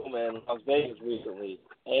Orlando Bloom in Las Vegas recently,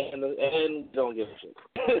 and don't give a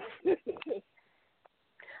shit.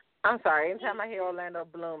 I'm sorry. Anytime I hear Orlando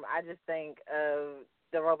Bloom, I just think of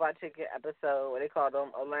the Robot Chicken episode where they called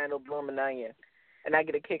him Orlando Bloom and Onion, and I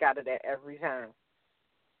get a kick out of that every time.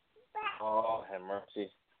 Oh, have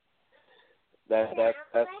mercy. That's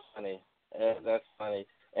funny. That's funny.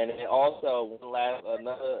 And then also a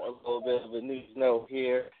little bit of a news note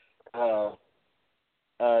here.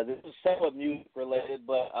 This is somewhat music related,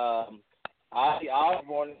 but Ozzy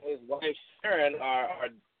Osbourne and his wife Sharon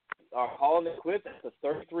are hauling it quits after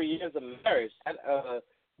 33 years of marriage.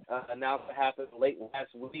 That announcement happened late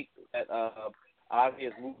last week that Ozzy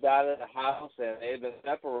has moved out of the house and they've been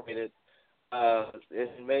separated. As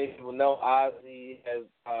many people know, Ozzy has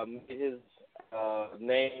made his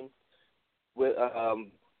name with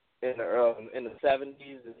in the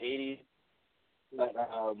 70s and 80s.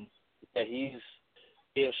 But he's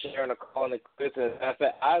sharing a call in the quits, and in fact,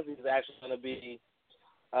 Ozzy is actually going to be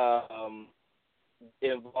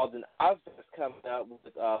involved in Ozfest coming up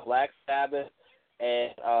with Black Sabbath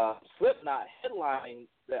and Slipknot headlining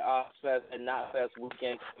the Ozfest and Knotfest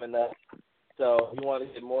weekend coming up. So if you want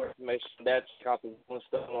to get more information on that, check out the Rolling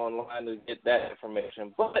Stone online to get that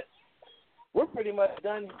information. But we're pretty much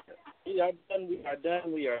done. We are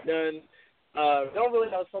done. Don't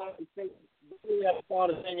really have a song to sing. Don't really have a song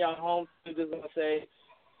to send y'all home to. Just going to say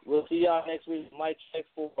we'll see y'all next week. Mic Check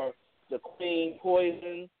for the Queen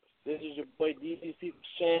Poison. This is your boy DC People's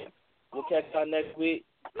Champ. We'll catch y'all next week.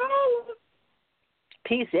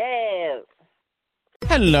 Peace out.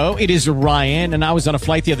 Hello, it is Ryan, and I was on a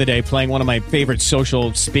flight the other day playing one of my favorite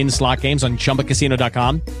social spin slot games on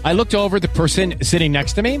ChumbaCasino.com. I looked over at the person sitting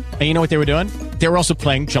next to me, and you know what they were doing? They were also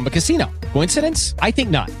playing Chumba Casino. Coincidence? I think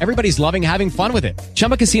not. Everybody's loving having fun with it.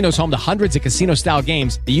 Chumba Casino is home to hundreds of casino-style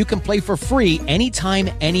games that you can play for free anytime,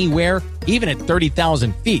 anywhere, even at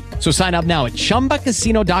 30,000 feet. So sign up now at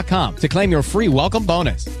ChumbaCasino.com to claim your free welcome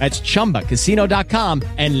bonus. That's ChumbaCasino.com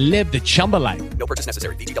and live the Chumba life. No purchase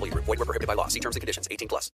necessary. VGW Group. Void where prohibited by law. See terms and conditions. 18+.